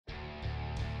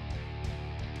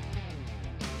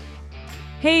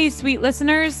Hey, sweet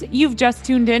listeners, you've just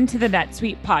tuned in to the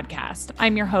NetSuite podcast.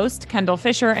 I'm your host, Kendall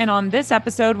Fisher, and on this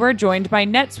episode, we're joined by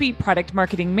NetSuite Product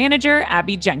Marketing Manager,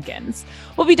 Abby Jenkins.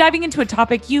 We'll be diving into a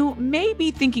topic you may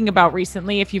be thinking about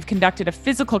recently if you've conducted a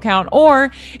physical count or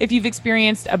if you've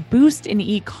experienced a boost in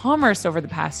e-commerce over the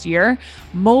past year,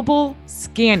 mobile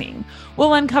scanning.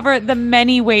 We'll uncover the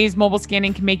many ways mobile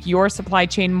scanning can make your supply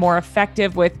chain more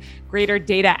effective with greater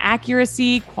data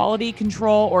accuracy, quality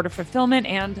control, order fulfillment,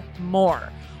 and more.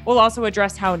 We'll also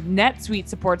address how NetSuite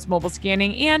supports mobile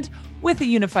scanning and, with a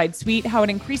unified suite, how it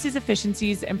increases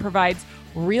efficiencies and provides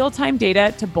real-time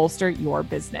data to bolster your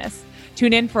business.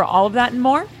 Tune in for all of that and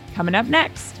more coming up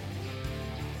next.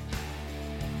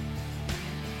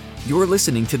 You're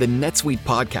listening to the NetSuite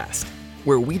podcast,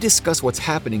 where we discuss what's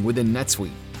happening within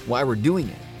NetSuite, why we're doing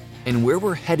it, and where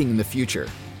we're heading in the future.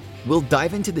 We'll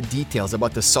dive into the details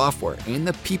about the software and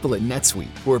the people at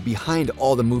NetSuite who are behind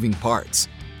all the moving parts.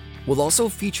 We'll also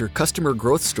feature customer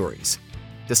growth stories,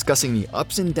 discussing the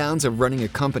ups and downs of running a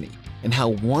company and how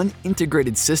one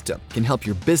integrated system can help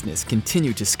your business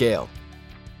continue to scale.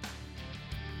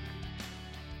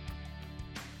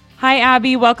 Hi,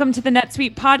 Abby. Welcome to the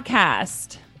NetSuite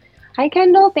podcast. Hi,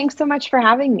 Kendall. Thanks so much for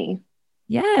having me.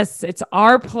 Yes, it's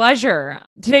our pleasure.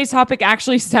 Today's topic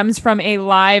actually stems from a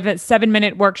live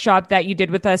 7-minute workshop that you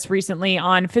did with us recently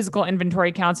on physical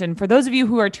inventory counts. And for those of you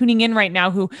who are tuning in right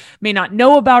now who may not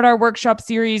know about our workshop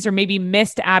series or maybe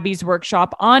missed Abby's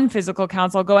workshop on physical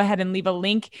counts, I'll go ahead and leave a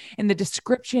link in the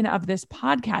description of this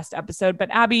podcast episode.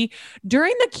 But Abby,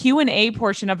 during the Q&A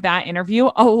portion of that interview,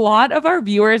 a lot of our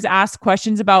viewers asked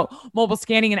questions about mobile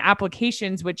scanning and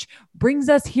applications, which brings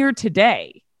us here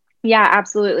today. Yeah,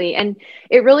 absolutely. And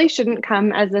it really shouldn't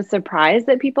come as a surprise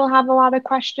that people have a lot of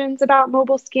questions about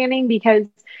mobile scanning because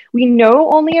we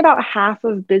know only about half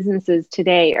of businesses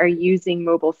today are using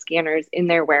mobile scanners in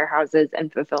their warehouses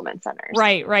and fulfillment centers.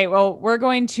 Right. Well, we're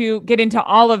going to get into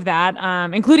all of that,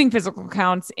 including physical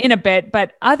counts in a bit.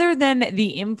 But other than the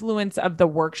influence of the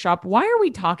workshop, why are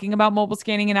we talking about mobile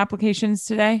scanning and applications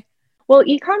today? Well,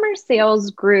 e-commerce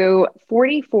sales grew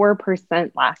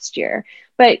 44% last year.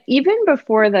 But even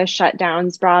before the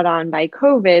shutdowns brought on by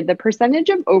COVID, the percentage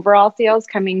of overall sales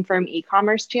coming from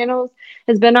e-commerce channels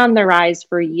has been on the rise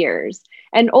for years.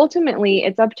 And ultimately,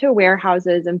 it's up to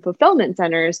warehouses and fulfillment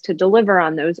centers to deliver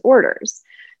on those orders.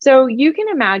 So you can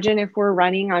imagine if we're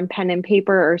running on pen and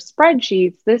paper or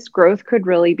spreadsheets, this growth could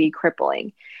really be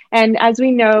crippling. And as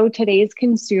we know, today's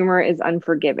consumer is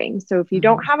unforgiving. So if you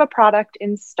don't have a product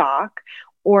in stock,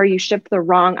 or you ship the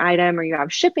wrong item, or you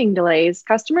have shipping delays,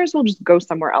 customers will just go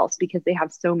somewhere else because they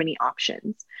have so many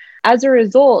options. As a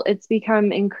result, it's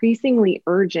become increasingly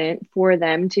urgent for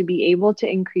them to be able to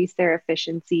increase their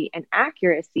efficiency and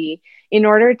accuracy in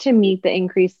order to meet the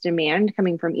increased demand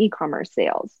coming from e-commerce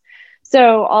sales.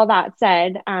 So all that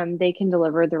said, they can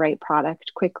deliver the right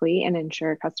product quickly and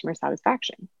ensure customer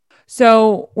satisfaction.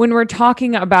 So when we're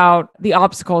talking about the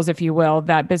obstacles, if you will,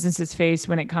 that businesses face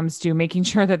when it comes to making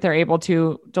sure that they're able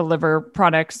to deliver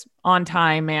products on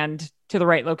time and to the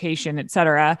right location, et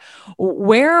cetera,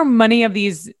 where are many of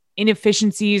these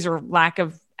inefficiencies or lack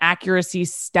of accuracy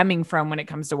stemming from when it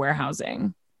comes to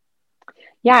warehousing?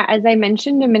 Yeah, as I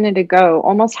mentioned a minute ago,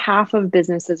 almost half of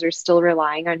businesses are still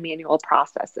relying on manual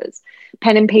processes,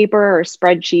 pen and paper or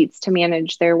spreadsheets to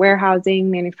manage their warehousing,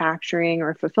 manufacturing,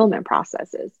 or fulfillment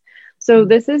processes. So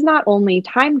this is not only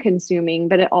time consuming,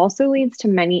 but it also leads to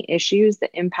many issues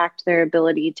that impact their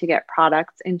ability to get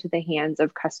products into the hands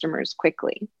of customers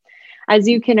quickly. As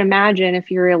you can imagine,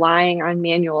 if you're relying on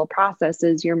manual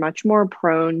processes, you're much more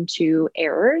prone to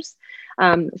errors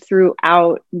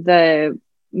throughout the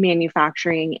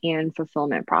manufacturing and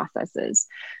fulfillment processes.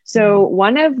 So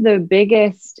one of the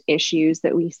biggest issues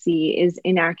that we see is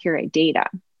inaccurate data.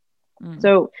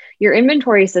 So your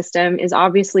inventory system is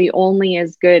obviously only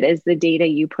as good as the data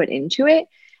you put into it.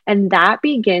 And that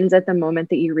begins at the moment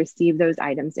that you receive those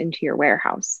items into your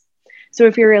warehouse. So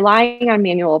if you're relying on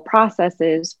manual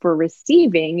processes for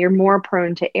receiving, you're more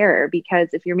prone to error because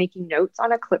if you're making notes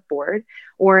on a clipboard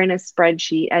or in a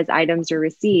spreadsheet as items are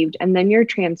received, and then you're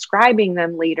transcribing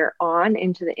them later on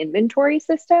into the inventory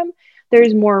system,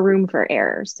 there's more room for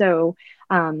error. So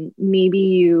maybe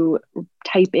you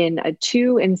type in a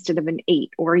 2 instead of an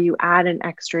 8, or you add an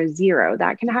extra 0.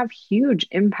 That can have huge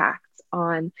impacts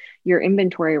on your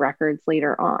inventory records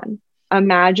later on.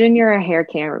 Imagine you're a hair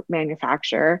care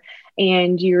manufacturer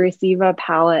and you receive a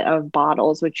pallet of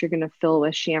bottles, which you're going to fill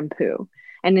with shampoo.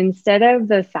 And instead of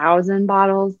the 1,000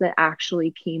 bottles that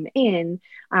actually came in,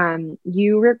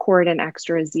 you record an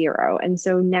extra 0. And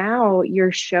so now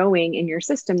you're showing in your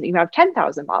system that you have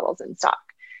 10,000 bottles in stock.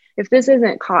 If this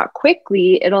isn't caught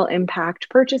quickly, it'll impact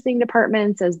purchasing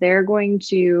departments as they're going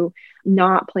to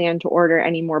not plan to order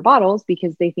any more bottles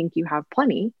because they think you have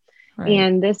plenty. Right.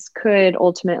 And this could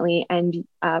ultimately end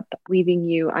up leaving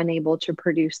you unable to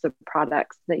produce the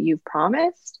products that you've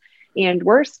promised. And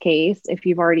worst case, if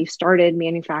you've already started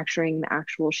manufacturing the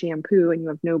actual shampoo and you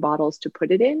have no bottles to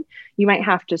put it in, you might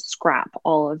have to scrap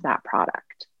all of that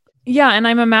product. Yeah. And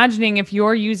I'm imagining if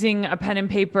you're using a pen and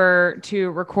paper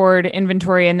to record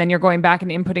inventory and then you're going back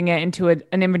and inputting it into an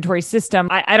inventory system,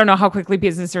 I don't know how quickly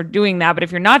businesses are doing that, but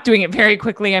if you're not doing it very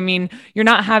quickly, I mean, you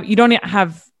don't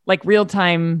have like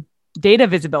real-time data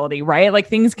visibility, right? Like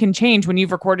things can change when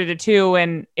you've recorded a 2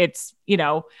 and it's,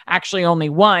 actually only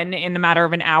 1 in a matter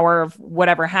of an hour of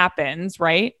whatever happens,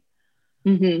 right?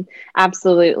 Mm-hmm.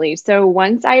 Absolutely. So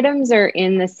once items are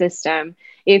in the system,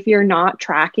 if you're not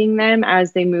tracking them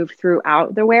as they move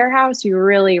throughout the warehouse, you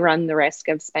really run the risk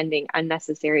of spending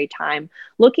unnecessary time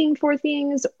looking for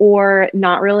things or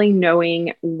not really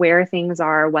knowing where things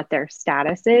are, what their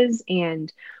status is,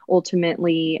 and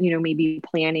ultimately, maybe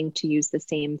planning to use the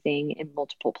same thing in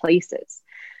multiple places.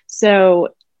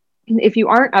 So if you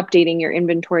aren't updating your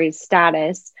inventory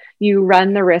status, you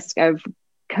run the risk of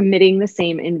committing the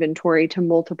same inventory to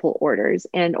multiple orders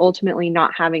and ultimately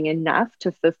not having enough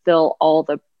to fulfill all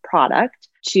the product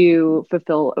to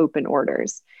fulfill open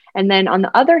orders. And then on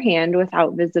the other hand,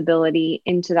 without visibility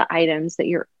into the items that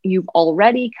you've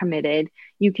already committed,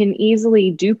 you can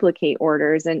easily duplicate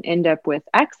orders and end up with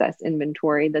excess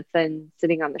inventory that's then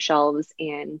sitting on the shelves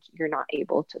and you're not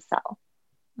able to sell.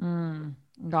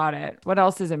 Got it. What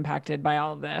else is impacted by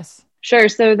all of this? Sure.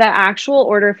 So the actual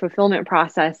order fulfillment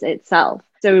process itself.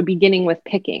 So beginning with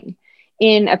picking.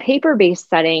 In a paper-based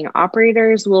setting,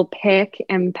 operators will pick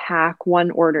and pack one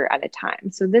order at a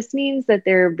time. So this means that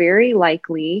they're very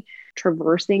likely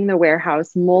traversing the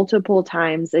warehouse multiple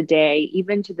times a day,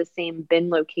 even to the same bin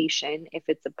location if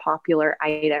it's a popular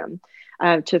item,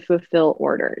 to fulfill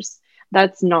orders.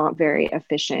 That's not very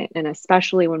efficient. And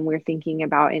especially when we're thinking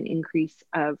about an increase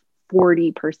of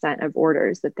 40% of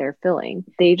orders that they're filling,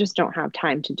 they just don't have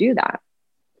time to do that.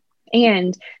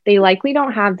 And they likely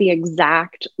don't have the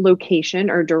exact location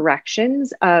or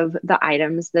directions of the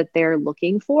items that they're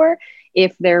looking for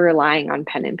if they're relying on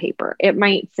pen and paper. It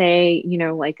might say,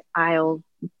 like aisle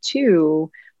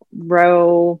 2,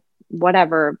 row,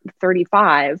 whatever,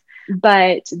 35,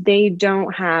 but they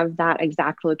don't have that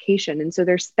exact location. And so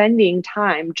they're spending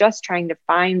time just trying to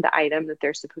find the item that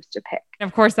they're supposed to pick.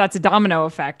 Of course, that's a domino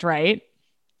effect, right?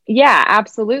 Yeah,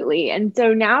 absolutely. And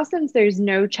so now, since there's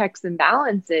no checks and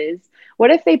balances,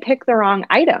 what if they pick the wrong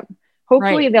item?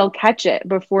 Hopefully they'll catch it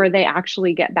before they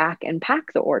actually get back and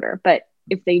pack the order. But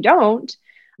if they don't,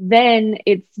 then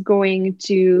it's going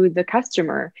to the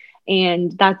customer.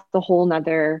 And that's the whole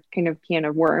nother kind of can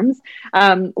of worms,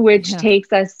 which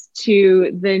takes us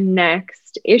to the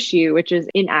next issue, which is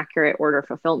inaccurate order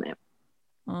fulfillment.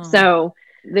 So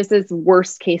this is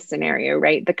worst case scenario,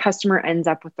 right? The customer ends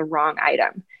up with the wrong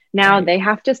item. Now they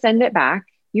have to send it back.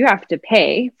 You have to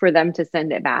pay for them to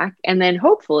send it back. And then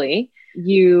hopefully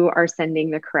you are sending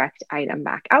the correct item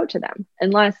back out to them.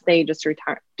 Unless they just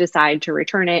decide to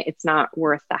return it, it's not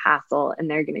worth the hassle and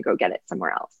they're going to go get it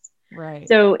somewhere else. Right.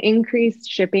 So increased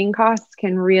shipping costs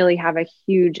can really have a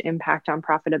huge impact on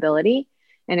profitability.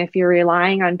 And if you're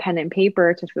relying on pen and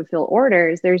paper to fulfill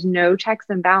orders, there's no checks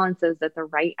and balances that the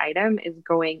right item is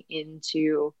going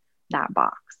into that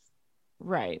box.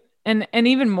 Right. And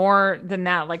even more than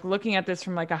that, like looking at this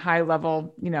from like a high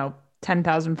level,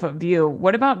 10,000 foot view,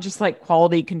 what about just like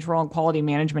quality control and quality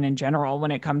management in general when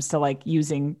it comes to like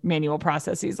using manual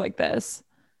processes like this?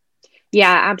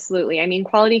 Yeah, absolutely. I mean,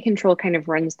 quality control kind of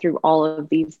runs through all of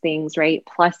these things, right?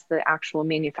 Plus the actual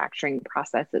manufacturing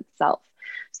process itself.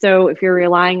 So if you're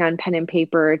relying on pen and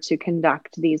paper to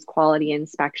conduct these quality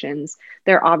inspections,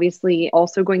 they're obviously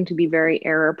also going to be very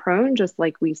error prone, just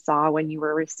like we saw when you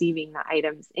were receiving the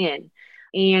items in.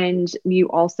 And you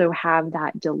also have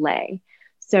that delay.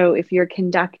 So if you're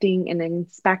conducting an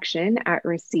inspection at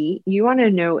receipt, you want to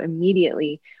know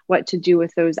immediately what to do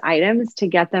with those items to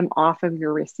get them off of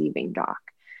your receiving dock.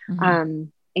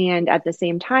 And at the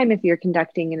same time, if you're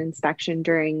conducting an inspection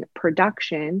during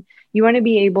production, you want to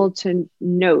be able to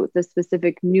note the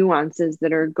specific nuances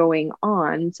that are going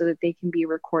on so that they can be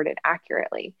recorded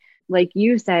accurately. Like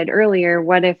you said earlier,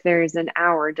 what if there's an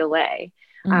hour delay?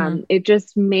 It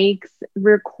just makes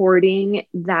recording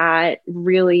that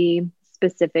really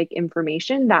specific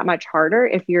information that much harder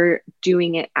if you're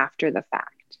doing it after the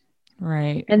fact.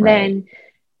 Right. And then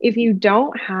if you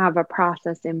don't have a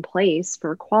process in place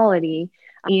for quality,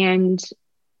 and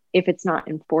if it's not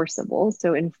enforceable,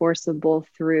 so enforceable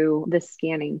through the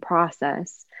scanning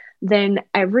process, then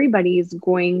everybody's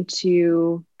going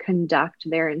to conduct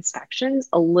their inspections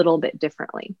a little bit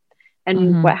differently.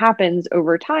 And what happens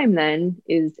over time then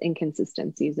is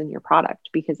inconsistencies in your product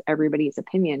because everybody's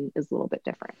opinion is a little bit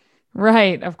different.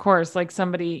 Right. Of course. Like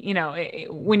somebody,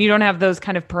 when you don't have those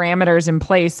kind of parameters in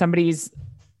place, somebody's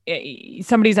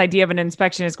idea of an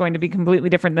inspection is going to be completely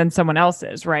different than someone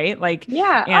else's. Right. Like,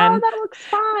 yeah. And, that looks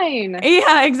fine.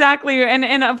 Yeah, exactly.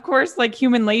 And of course, like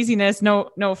human laziness,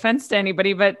 no offense to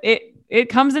anybody, but it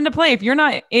comes into play.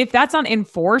 If that's not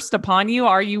enforced upon you,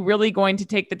 are you really going to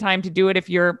take the time to do it? If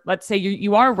let's say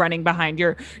you are running behind,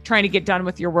 you're trying to get done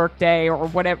with your work day or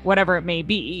whatever it may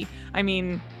be. I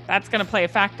mean, that's going to play a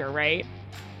factor, right?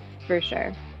 For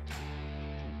sure.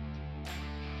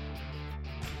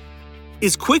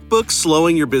 Is QuickBooks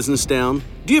slowing your business down?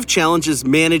 Do you have challenges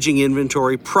managing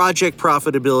inventory, project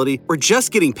profitability, or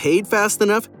just getting paid fast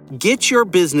enough? Get your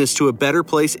business to a better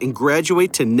place and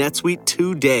graduate to NetSuite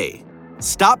today.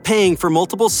 Stop paying for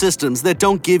multiple systems that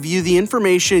don't give you the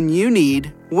information you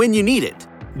need when you need it.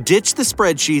 Ditch the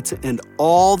spreadsheets and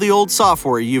all the old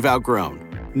software you've outgrown.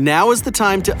 Now is the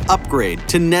time to upgrade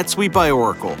to NetSuite by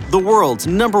Oracle, the world's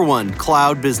 #1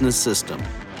 cloud business system.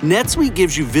 NetSuite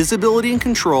gives you visibility and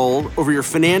control over your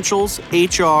financials,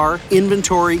 HR,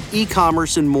 inventory,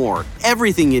 e-commerce, and more.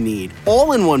 Everything you need,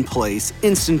 all in one place,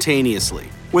 instantaneously.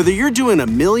 Whether you're doing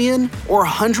 $1 million or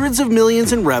hundreds of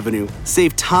millions in revenue,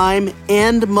 save time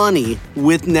and money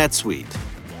with NetSuite.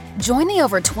 Join the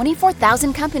over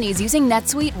 24,000 companies using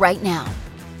NetSuite right now.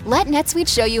 Let NetSuite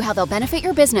show you how they'll benefit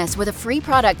your business with a free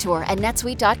product tour at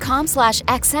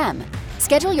netsuite.com/XM.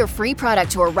 Schedule your free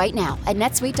product tour right now at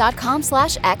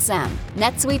netsuite.com/XM.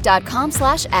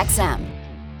 netsuite.com/XM.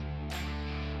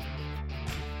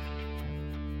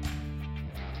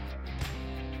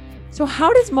 So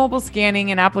how does mobile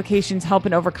scanning and applications help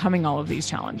in overcoming all of these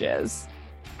challenges?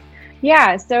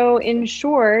 Yeah, so in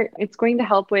short, it's going to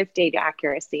help with data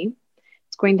accuracy.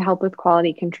 It's going to help with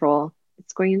quality control.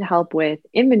 It's going to help with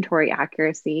inventory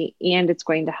accuracy, and it's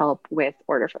going to help with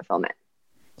order fulfillment.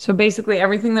 So basically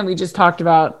everything that we just talked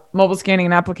about, mobile scanning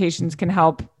and applications can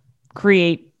help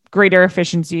create greater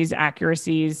efficiencies,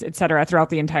 accuracies, et cetera, throughout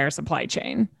the entire supply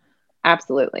chain.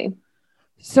 Absolutely.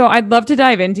 So I'd love to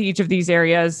dive into each of these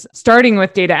areas, starting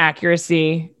with data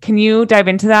accuracy. Can you dive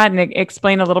into that and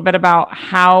explain a little bit about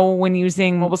how, when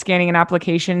using mobile scanning and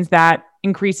applications, that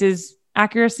increases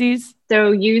accuracies?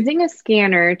 So using a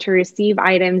scanner to receive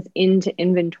items into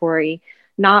inventory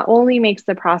not only makes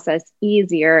the process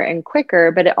easier and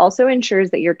quicker, but it also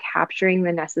ensures that you're capturing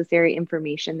the necessary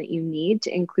information that you need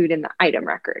to include in the item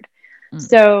record.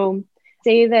 So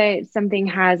say that something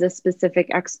has a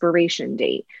specific expiration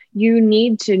date. You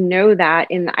need to know that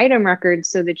in the item record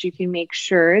so that you can make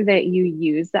sure that you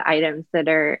use the items that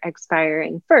are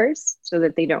expiring first so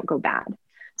that they don't go bad.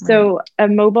 So a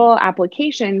mobile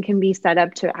application can be set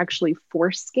up to actually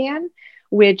force scan,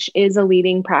 which is a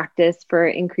leading practice for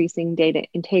increasing data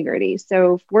integrity.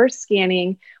 So force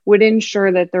scanning would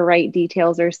ensure that the right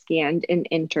details are scanned and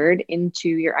entered into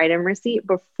your item receipt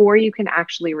before you can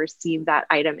actually receive that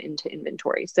item into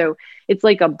inventory. So it's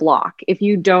like a block. If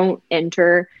you don't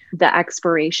enter the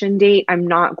expiration date, I'm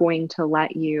not going to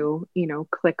let you,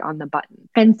 click on the button.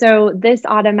 And so this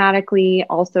automatically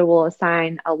also will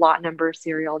assign a lot number,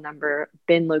 serial number,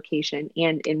 bin location,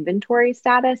 and inventory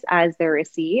status as they're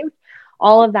received.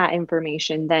 All of that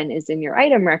information then is in your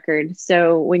item record.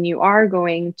 So when you are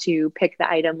going to pick the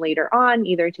item later on,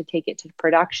 either to take it to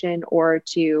production or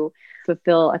to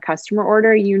fulfill a customer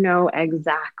order, you know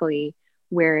exactly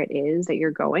where it is that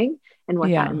you're going and what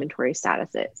that inventory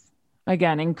status is.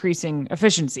 Again, increasing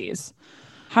efficiencies.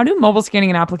 How do mobile scanning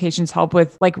and applications help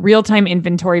with like real-time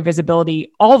inventory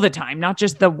visibility all the time, not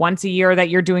just the once a year that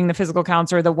you're doing the physical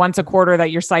counts or the once a quarter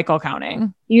that you're cycle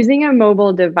counting? Using a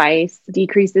mobile device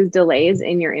decreases delays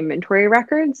in your inventory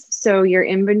records. So your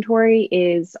inventory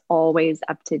is always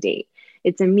up to date.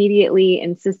 It's immediately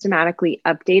and systematically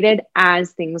updated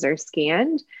as things are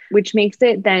scanned, which makes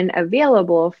it then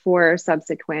available for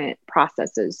subsequent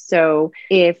processes. So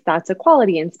if that's a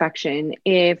quality inspection,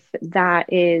 if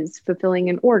that is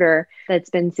fulfilling an order that's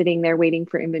been sitting there waiting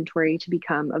for inventory to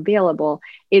become available,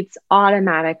 it's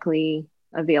automatically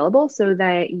available so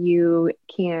that you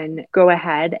can go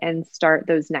ahead and start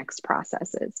those next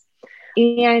processes.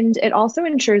 And it also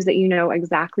ensures that you know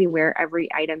exactly where every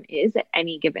item is at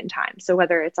any given time. So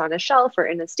whether it's on a shelf or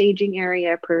in a staging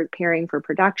area preparing for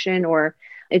production, or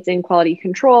it's in quality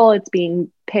control, it's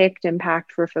being picked and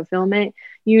packed for fulfillment,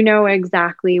 you know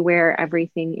exactly where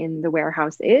everything in the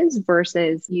warehouse is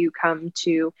versus you come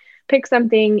to pick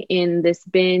something in this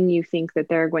bin. You think that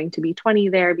there are going to be 20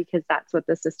 there because that's what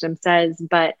the system says.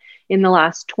 But in the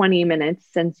last 20 minutes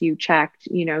since you checked,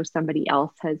 somebody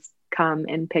else has come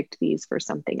and picked these for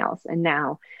something else. And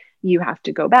now you have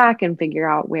to go back and figure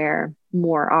out where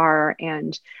more are.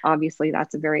 And obviously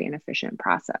that's a very inefficient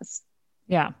process.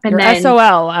 Yeah. And then,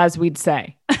 SOL, as we'd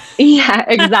say. Yeah,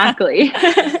 exactly.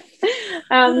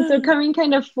 So coming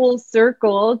kind of full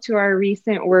circle to our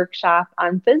recent workshop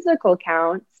on physical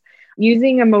counts,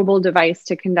 using a mobile device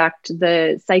to conduct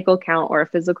the cycle count or a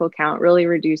physical count really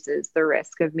reduces the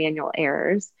risk of manual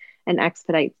errors and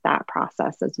expedites that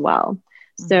process as well.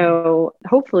 So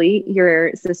hopefully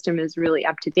your system is really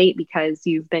up to date because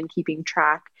you've been keeping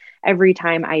track every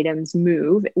time items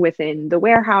move within the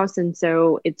warehouse. And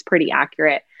so it's pretty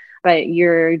accurate, but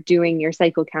you're doing your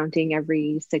cycle counting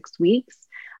every 6 weeks,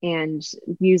 and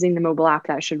using the mobile app,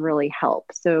 that should really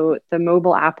help. So the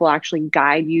mobile app will actually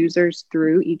guide users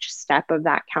through each step of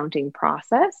that counting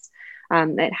process.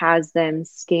 It has them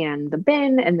scan the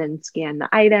bin and then scan the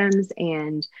items,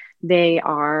 and they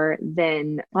are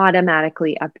then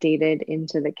automatically updated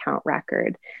into the count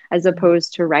record, as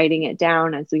opposed to writing it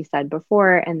down, as we said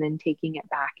before, and then taking it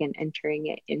back and entering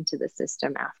it into the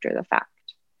system after the fact.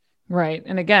 Right.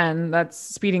 And again, that's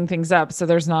speeding things up. So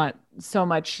there's not so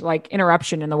much like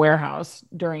interruption in the warehouse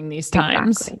during these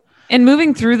times. Exactly. And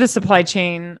moving through the supply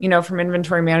chain, from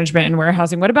inventory management and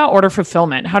warehousing, what about order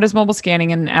fulfillment? How does mobile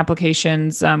scanning and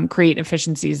applications create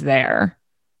efficiencies there?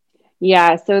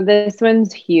 Yeah, so this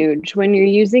one's huge. When you're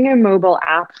using a mobile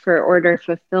app for order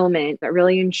fulfillment, it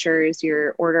really ensures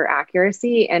your order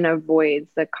accuracy and avoids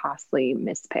the costly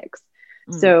mispicks.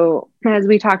 So as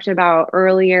we talked about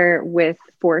earlier with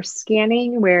force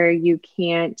scanning, where you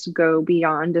can't go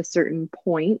beyond a certain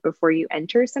point before you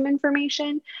enter some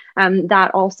information,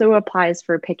 that also applies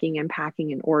for picking and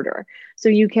packing an order. So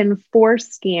you can force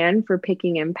scan for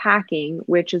picking and packing,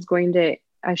 which is going to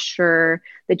assure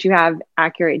that you have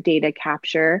accurate data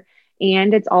capture.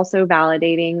 And it's also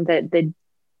validating that the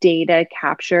data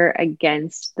capture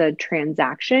against the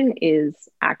transaction is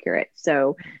accurate.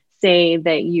 So say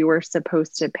that you were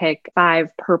supposed to pick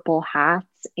 5 purple hats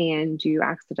and you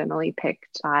accidentally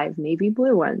picked 5 navy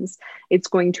blue ones. It's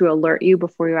going to alert you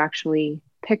before you actually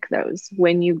pick those.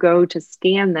 When you go to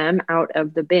scan them out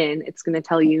of the bin, it's going to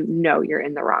tell you, no, you're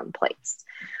in the wrong place.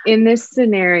 In this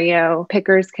scenario,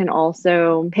 pickers can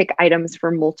also pick items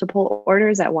for multiple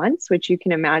orders at once, which you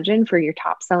can imagine for your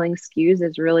top selling SKUs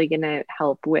is really going to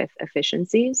help with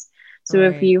efficiencies. So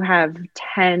if you have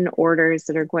 10 orders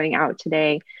that are going out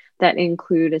today that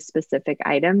include a specific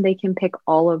item, they can pick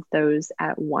all of those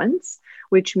at once,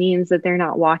 which means that they're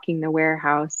not walking the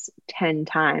warehouse 10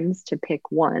 times to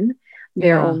pick one.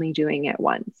 They're only doing it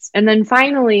once. And then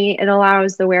finally, it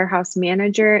allows the warehouse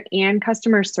manager and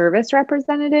customer service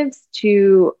representatives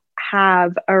to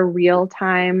have a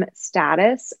real-time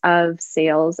status of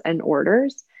sales and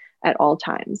orders at all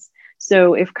times.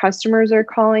 So if customers are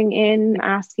calling in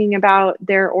asking about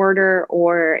their order,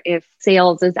 or if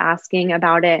sales is asking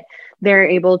about it, they're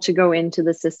able to go into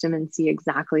the system and see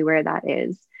exactly where that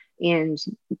is and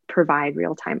provide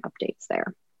real-time updates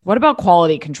there. What about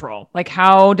quality control? Like,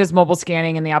 how does mobile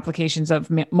scanning and the applications of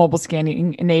mobile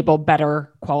scanning enable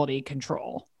better quality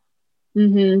control?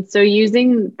 So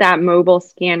using that mobile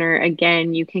scanner,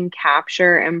 again, you can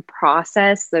capture and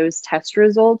process those test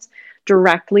results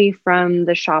directly from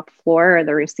the shop floor or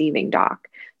the receiving dock.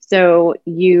 So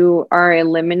you are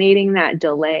eliminating that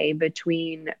delay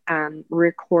between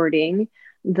recording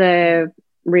the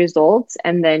results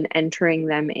and then entering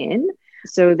them in,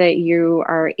 so that you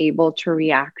are able to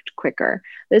react quicker.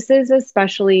 This is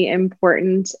especially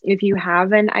important if you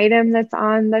have an item that's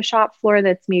on the shop floor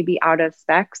that's maybe out of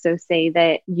spec. So say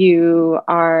that you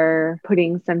are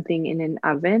putting something in an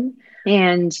oven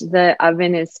and the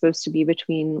oven is supposed to be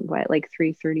between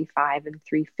 335 and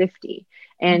 350.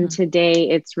 And today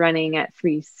it's running at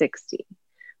 360.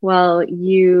 Well,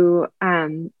 you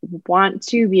want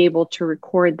to be able to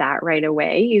record that right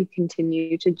away. You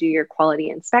continue to do your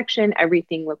quality inspection.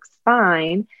 Everything looks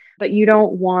fine, but you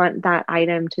don't want that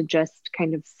item to just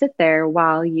kind of sit there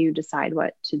while you decide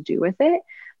what to do with it.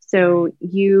 So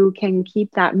you can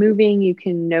keep that moving. You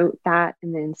can note that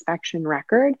in the inspection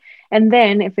record. And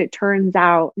then if it turns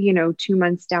out, 2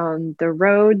 months down the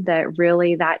road that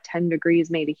really that 10 degrees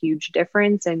made a huge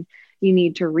difference and you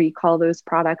need to recall those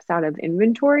products out of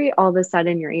inventory, all of a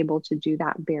sudden you're able to do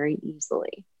that very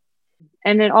easily.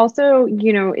 And it also,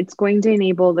 it's going to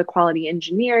enable the quality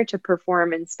engineer to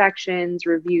perform inspections,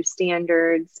 review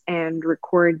standards, and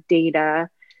record data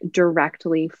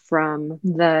directly from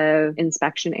the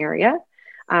inspection area.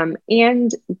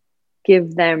 And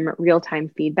give them real-time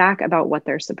feedback about what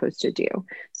they're supposed to do.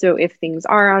 So if things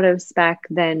are out of spec,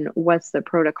 then what's the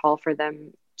protocol for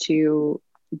them to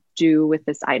do with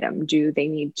this item? Do they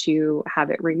need to have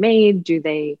it remade? Do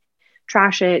they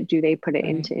trash it? Do they put it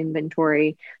into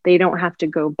inventory? They don't have to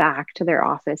go back to their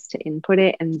office to input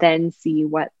it and then see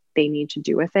what they need to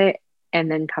do with it and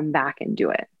then come back and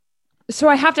do it. So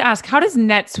I have to ask, how does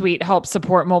NetSuite help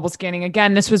support mobile scanning?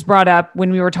 Again, this was brought up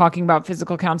when we were talking about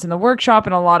physical counts in the workshop,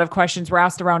 and a lot of questions were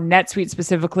asked around NetSuite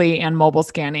specifically and mobile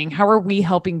scanning. How are we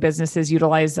helping businesses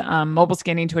utilize mobile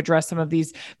scanning to address some of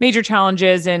these major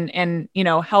challenges and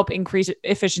help increase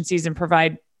efficiencies and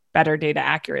provide better data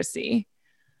accuracy?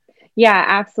 Yeah,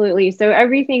 absolutely. So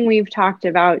everything we've talked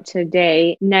about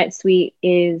today, NetSuite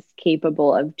is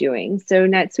capable of doing. So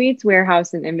NetSuite's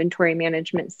warehouse and inventory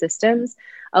management systems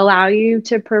allow you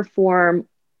to perform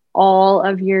all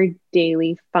of your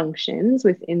daily functions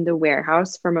within the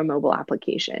warehouse from a mobile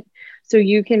application. So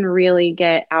you can really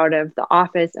get out of the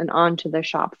office and onto the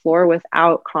shop floor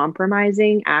without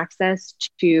compromising access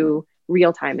to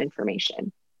real-time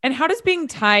information. And how does being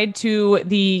tied to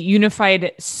the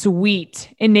unified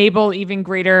suite enable even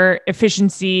greater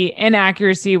efficiency and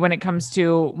accuracy when it comes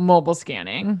to mobile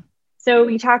scanning? So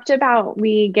we talked about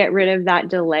we get rid of that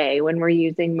delay when we're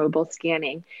using mobile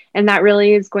scanning, and that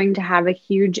really is going to have a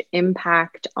huge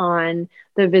impact on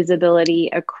the visibility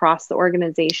across the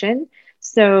organization.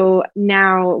 So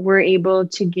now we're able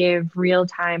to give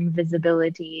real-time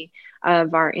visibility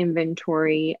of our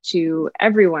inventory to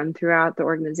everyone throughout the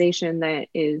organization that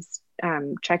is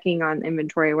checking on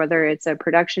inventory, whether it's a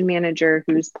production manager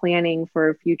who's planning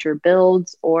for future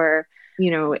builds, or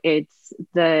it's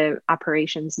the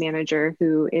operations manager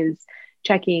who is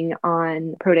checking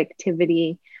on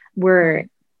productivity. We're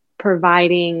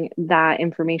providing that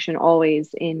information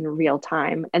always in real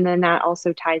time. And then that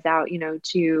also ties out,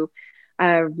 to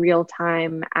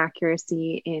real-time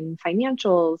accuracy in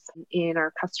financials, in our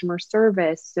customer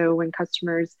service. So when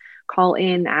customers call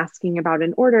in asking about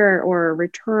an order or a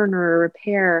return or a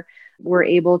repair, we're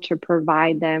able to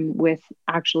provide them with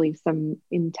actually some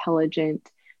intelligent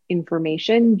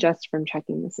information just from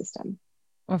checking the system.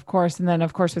 Of course. And then,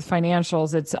 of course, with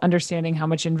financials, it's understanding how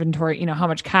much inventory, how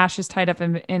much cash is tied up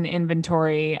in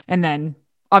inventory. And then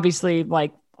obviously,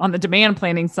 like on the demand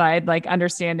planning side, like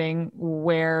understanding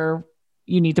where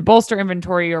you need to bolster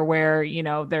inventory or where,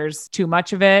 there's too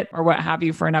much of it or what have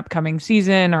you for an upcoming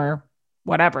season or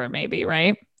whatever it may be,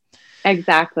 right?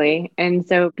 Exactly. And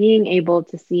so being able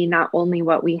to see not only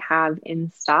what we have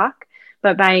in stock,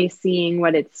 but by seeing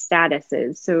what its status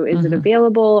is. So is it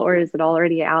available, or is it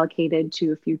already allocated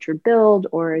to a future build,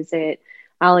 or is it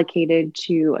allocated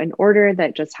to an order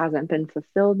that just hasn't been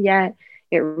fulfilled yet?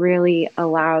 It really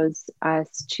allows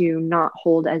us to not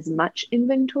hold as much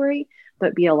inventory,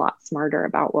 but be a lot smarter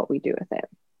about what we do with it.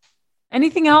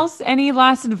 Anything else? Any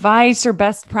last advice or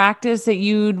best practice that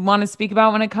you'd want to speak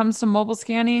about when it comes to mobile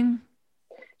scanning?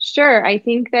 Sure. I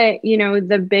think that,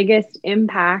 the biggest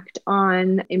impact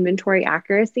on inventory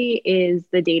accuracy is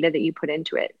the data that you put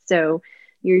into it. So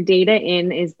your data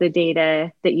in is the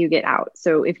data that you get out.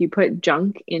 So if you put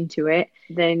junk into it,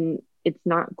 then it's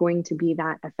not going to be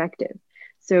that effective.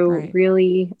 So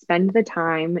really spend the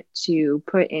time to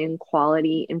put in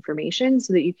quality information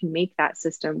so that you can make that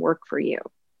system work for you.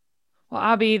 Well,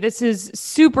 Abby, this is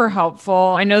super helpful.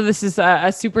 I know this is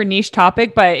a super niche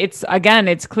topic, but it's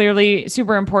clearly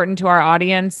super important to our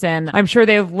audience. And I'm sure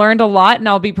they've learned a lot, and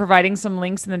I'll be providing some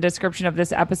links in the description of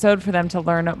this episode for them to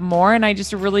learn more. And I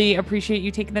just really appreciate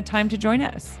you taking the time to join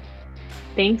us.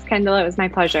 Thanks, Kendall. It was my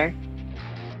pleasure.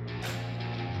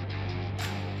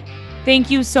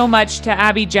 Thank you so much to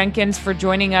Abby Jenkins for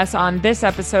joining us on this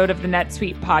episode of the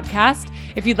NetSuite podcast.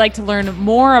 If you'd like to learn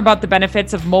more about the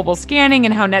benefits of mobile scanning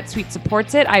and how NetSuite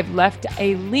supports it, I've left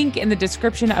a link in the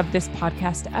description of this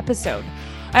podcast episode.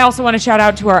 I also want to shout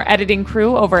out to our editing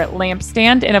crew over at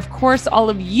Lampstand, and of course, all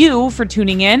of you for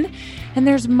tuning in. And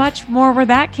there's much more where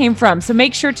that came from. So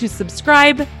make sure to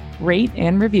subscribe, rate,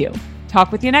 and review.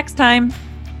 Talk with you next time.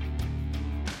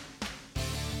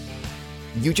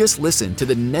 You just listened to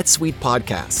the NetSuite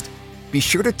podcast. Be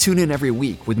sure to tune in every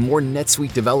week with more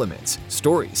NetSuite developments,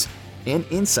 stories, and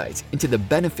insights into the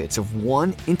benefits of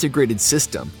one integrated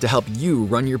system to help you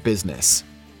run your business.